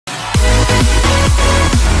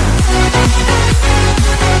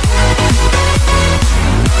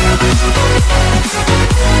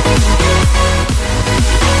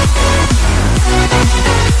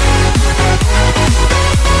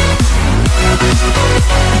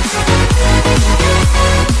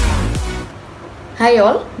Hi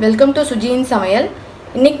all, welcome to Sujiin Samayal.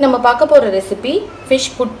 இன்னைக்கு நம்ம பார்க்க போற ரெசிபி fish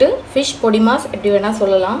புட்டு, fish Podimas எப்படி வேணா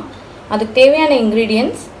சொல்லலாம். அதுக்கு தேவையான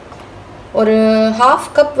ingredients ஒரு 1/2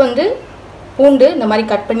 கப் வந்து பூண்டு இந்த மாதிரி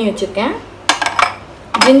கட் பண்ணி வச்சிருக்கேன்.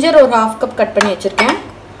 ginger ஒரு 1/2 கப் கட் பண்ணி வச்சிருக்கேன்.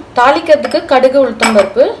 தாளிக்கிறதுக்கு கடுகு உளுத்தம்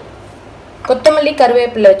பருப்பு, கொத்தமல்லி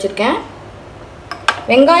கறிவேப்பிலை வச்சிருக்கேன்.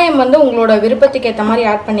 வெங்காயம் வந்து உங்களோட விருப்பத்துக்கு ஏத்த மாதிரி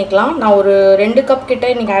ஆட் பண்ணிக்கலாம். நான் ஒரு 2 கப்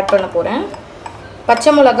கிட்ட இன்னைக்கு ஆட் பண்ண போறேன்.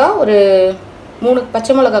 பச்சை மிளகாய் ஒரு 3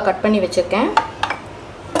 பச்சை மிளகாய் கட் பண்ணி வச்சிருக்கேன்.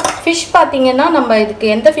 fish பாத்தீங்கன்னா நம்ம இதுக்கு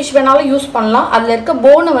எந்த fish வேணாலும் யூஸ் பண்ணலாம். அதுல இருக்க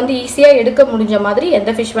போனை வந்து ஈஸியா எடுக்க முடிஞ்ச மாதிரி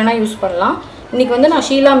எந்த fish வேணா யூஸ் பண்ணலாம். இன்னைக்கு வந்து நான்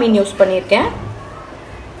ஷீலா மீன் யூஸ் பண்ணிருக்கேன்.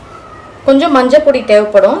 கொஞ்சம் மஞ்சள் பொடி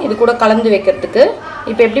தேவைப்படும் இது கூட கலந்து வைக்கிறதுக்கு.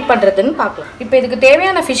 இப்போ எப்படி பண்றதுன்னு பார்க்கலாம். இப்போ இதுக்கு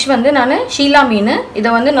தேவையான fish வந்து நான் ஷீலா மீன் இத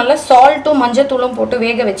வந்து நல்லா சால்ட்டும் மஞ்சள் தூளும் போட்டு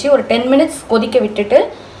வேக வச்சு ஒரு 10 minutes கொதிக்க விட்டுட்டு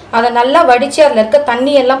அதை நல்லா வடிச்சு அதுல இருக்க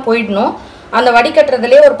தண்ணி எல்லாம் போய்டணும். அந்த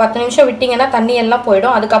வடிகட்டறதுலயே ஒரு 10 நிமிஷம் விட்டீங்கன்னா தண்ணி எல்லாம்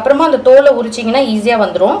போய்டும். அதுக்கு அப்புறமா அந்த தோலை உரிச்சிங்கனா ஈஸியா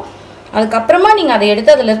வந்துரும். அதுக்கு அப்புறமா நீங்க அதை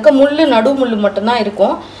எடுத்து அதுல இருக்க முள்ளு நடு முள்ளு மட்டும் தான்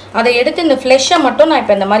இருக்கும். அதை எடுத்து இந்த ஃப்ளெஷ்ஷை மட்டும் நான்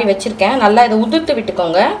இப்போ இந்த மாதிரி வச்சிருக்கேன். நல்லா இத உதிர்த்து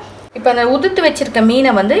விட்டுக்கோங்க. இப்போ அந்த உதிர்த்து வச்சிருக்க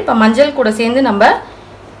மீனை வந்து இப்போ மஞ்சள் கூட சேர்ந்து நம்ம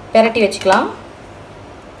பெரட்டி வச்சுக்கலாம்.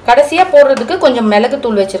 கடைசியா போடுறதுக்கு கொஞ்சம் மிளகு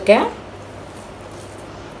தூள் வச்சிருக்கேன்.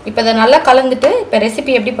 இப்போ இத நல்லா கலந்துட்டு இப்போ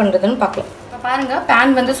ரெசிபி எப்படி பண்றதுன்னு பார்க்கலாம். இப்போ பாருங்க pan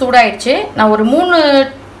வந்து சூடாயிடுச்சு. நான் ஒரு 3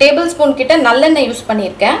 டேபிள்ஸ்பூன் கிட்ட நல்லெண்ணெய் யூஸ்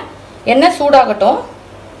பண்ணியிருக்கேன். எண்ணெய் சூடாகட்டும்.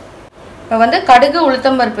 இப்போ வந்து கடுகு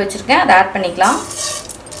உளுத்தம் பருப்பு வச்சிருக்கேன். அதை ஆட் பண்ணிக்கலாம்.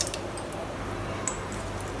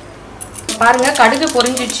 பாருங்க கடுகு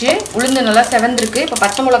பொரிஞ்சிச்சு, உளுந்து நல்லா செவந்திருக்கு. இப்போ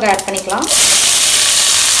பச்சை மிளகாய் ஆட் பண்ணிக்கலாம்.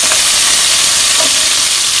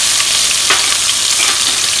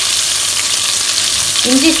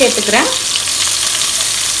 இஞ்சி சேர்த்துக்கிறேன்.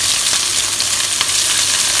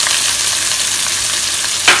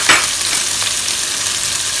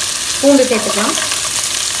 பூண்டு சேர்த்துக்கலாம்.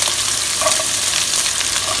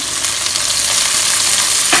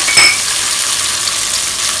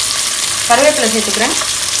 கறிவேப்பிலை சேர்த்துக்கிறேன்.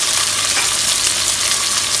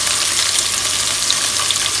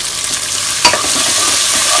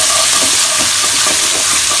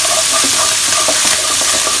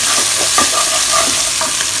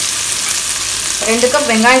 ரெண்டு கப்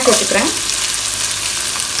வெங்காயம் சேர்த்துக்கிறேன்.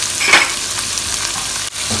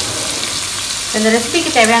 இந்த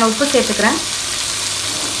ரெசிபிக்கு தேவையான உப்பு சேர்த்துக்கிறேன்.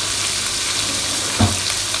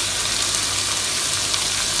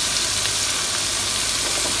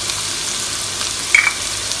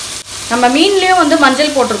 நம்ம மீன்லயும் வந்து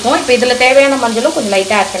மஞ்சள் போட்டிருக்கோம். இப்போ இதுல தேவையான மஞ்சளும் கொஞ்சம்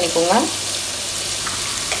லைட்டா ஆட் பண்ணிக்கோங்க.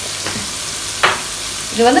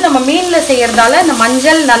 இது வந்து நம்ம மீன்ல செய்யறதால இந்த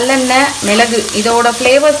மஞ்சள், நல்லெண்ணெய், மிளகு இதோட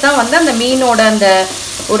ஃப்ளேவர்ஸ் தான் வந்து அந்த மீனோட அந்த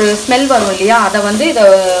ஒரு ஸ்மெல் வரும் இல்லையா, அதை வந்து இதை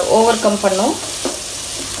ஓவர் கம் பண்ணும்.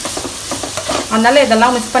 அதனால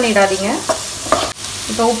இதெல்லாம் மிஸ் பண்ணிடாதீங்க.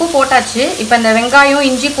 இப்போ உப்பு போட்டாச்சு. இப்போ இந்த வெங்காயம்,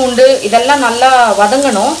 இஞ்சி, பூண்டு இதெல்லாம் நல்லா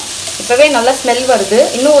வதங்கணும். இப்போவே நல்லா ஸ்மெல் வருது.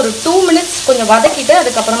 இன்னும் ஒரு 2 minutes கொஞ்சம் வதக்கிட்டு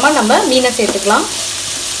அதுக்கப்புறமா நம்ம மீனை சேர்த்துக்கலாம்.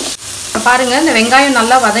 இப்போ பாருங்க இந்த வெங்காயம்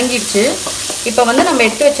நல்லா வதங்கிடுச்சு. இப்போ வந்து நம்ம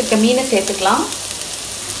எடுத்து வச்சிருக்க மீனை சேர்த்துக்கலாம்.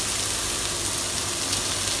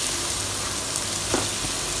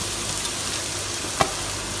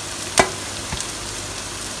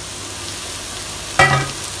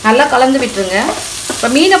 நல்லா கலந்து விட்டுருங்க. இப்போ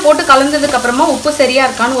மீனை போட்டு கலந்ததுக்கு அப்புறமா உப்பு சரியா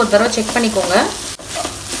இருக்கான்னு ஒரு தடவை செக் பண்ணிக்கோங்க.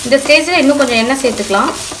 இந்த ஸ்டேஜில் இன்னும் கொஞ்சம் எண்ணெய்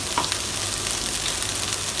சேர்த்துக்கலாம்.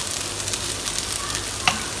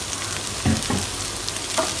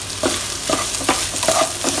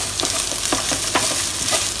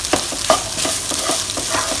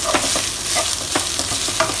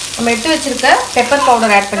 நம்ம எடுத்து வச்சிருக்க பெப்பர்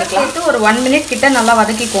பவுடர் ஆட் பண்ணிக்கலாம். சேர்த்து ஒரு 1 minute கிட்ட நல்லா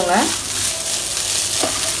வதக்கிக்கோங்க.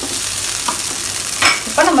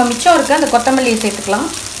 இப்போ நம்ம மிச்சம் இருக்க அந்த கொத்தமல்லியை சேர்த்துக்கலாம்.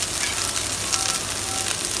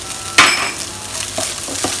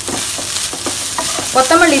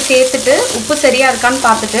 கொத்தமல்லி சேர்த்துட்டு உப்பு சரியா இருக்கான்னு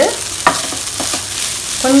பார்த்துட்டு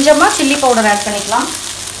கொஞ்சமா சில்லி பவுடர் ஆட் பண்ணிக்கலாம்.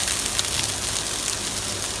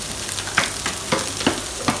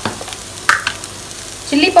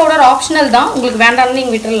 சில்லி பவுடர் ஆப்ஷனல் தான், உங்களுக்கு வேண்டாம்னு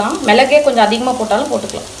நீங்க விட்டுறலாம். மிளகே கொஞ்சம் அதிகமாக போட்டாலும்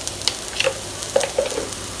போட்டுக்கலாம்.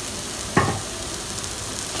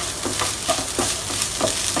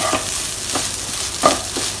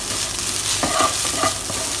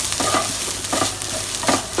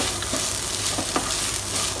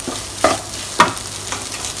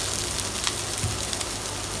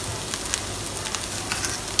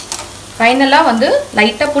 ஃபைனலா வந்து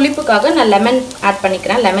லைட்டா புளிப்புக்காக நான் லெமன் ஆட்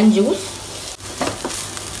பண்ணிக்கிறேன்.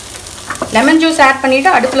 லெமன் ஜூஸ் ஆட் பண்ணிட்டு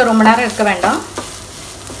அடுப்புல ரொம்ப நேரம் இருக்க வேண்டாம்.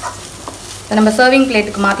 நம்ம சர்விங்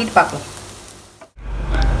பிளேட்டுக்கு மாத்திட்டு பார்க்கலாம்.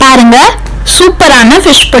 பாருங்க சூப்பரான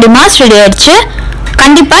fish Podimas ரெடி ஆயிடுச்சு.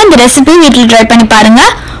 கண்டிப்பா இந்த ரெசிபி வீட்ல ட்ரை பண்ணி பாருங்க.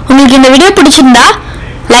 உங்களுக்கு இந்த வீடியோ பிடிச்சிருந்தா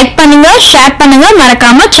லைக் பண்ணுங்க, ஷேர் பண்ணுங்க,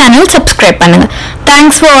 மறக்காம சேனல் சப்ஸ்கிரைப் பண்ணுங்க.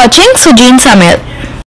 தேங்க்ஸ் ஃபார் வாட்சிங் சுஜீன் சமையல்.